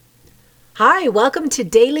Hi, welcome to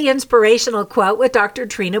Daily Inspirational Quote with Dr.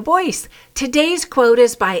 Trina Boyce. Today's quote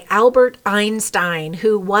is by Albert Einstein,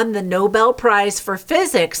 who won the Nobel Prize for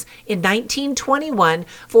Physics in 1921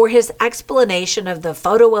 for his explanation of the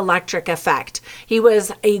photoelectric effect. He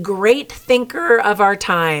was a great thinker of our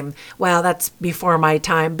time. Well, that's before my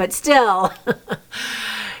time, but still.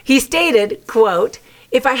 He stated, quote,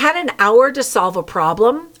 "If I had an hour to solve a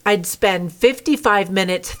problem, I'd spend 55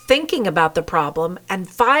 minutes thinking about the problem and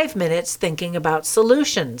 5 minutes thinking about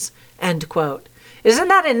solutions," end quote. Isn't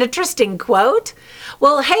that an interesting quote?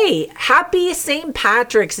 Well, hey, happy St.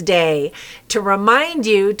 Patrick's Day. To remind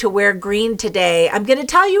you to wear green today, I'm going to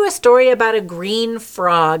tell you a story about a green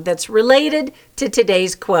frog that's related to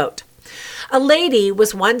today's quote. A lady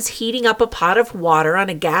was once heating up a pot of water on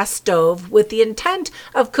a gas stove with the intent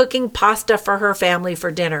of cooking pasta for her family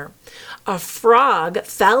for dinner. A frog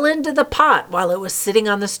fell into the pot while it was sitting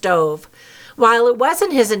on the stove. While it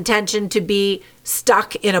wasn't his intention to be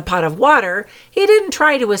stuck in a pot of water, he didn't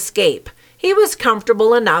try to escape. He was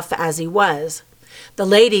comfortable enough as he was. The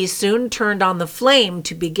lady soon turned on the flame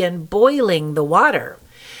to begin boiling the water.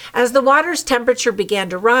 As the water's temperature began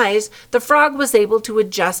to rise, the frog was able to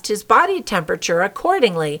adjust his body temperature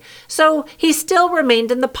accordingly, so he still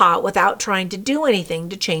remained in the pot without trying to do anything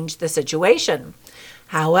to change the situation.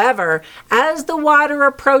 However, as the water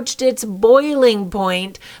approached its boiling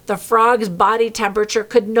point, the frog's body temperature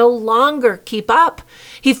could no longer keep up.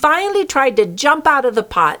 He finally tried to jump out of the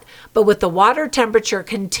pot, but with the water temperature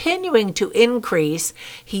continuing to increase,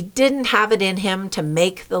 he didn't have it in him to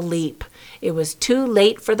make the leap. It was too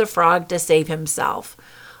late for the frog to save himself.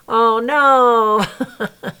 Oh no!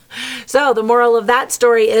 So the moral of that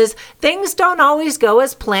story is things don't always go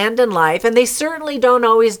as planned in life, and they certainly don't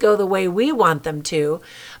always go the way we want them to.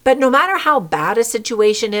 But no matter how bad a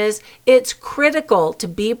situation is, it's critical to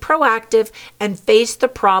be proactive and face the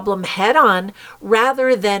problem head on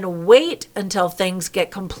rather than wait until things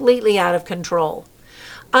get completely out of control.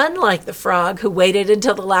 Unlike the frog who waited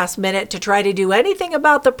until the last minute to try to do anything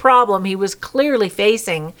about the problem he was clearly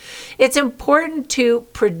facing, it's important to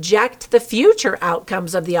project the future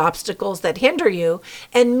outcomes of the obstacles that hinder you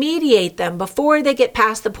and mediate them before they get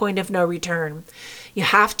past the point of no return. You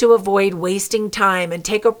have to avoid wasting time and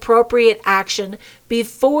take appropriate action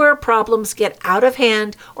before problems get out of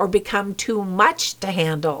hand or become too much to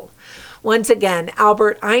handle. Once again,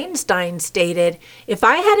 Albert Einstein stated, "If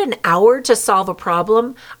I had an hour to solve a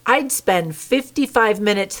problem, I'd spend 55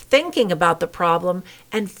 minutes thinking about the problem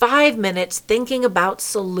and 5 minutes thinking about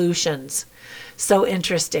solutions." So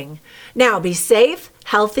interesting. Now be safe,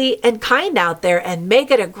 healthy, and kind out there and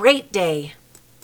make it a great day.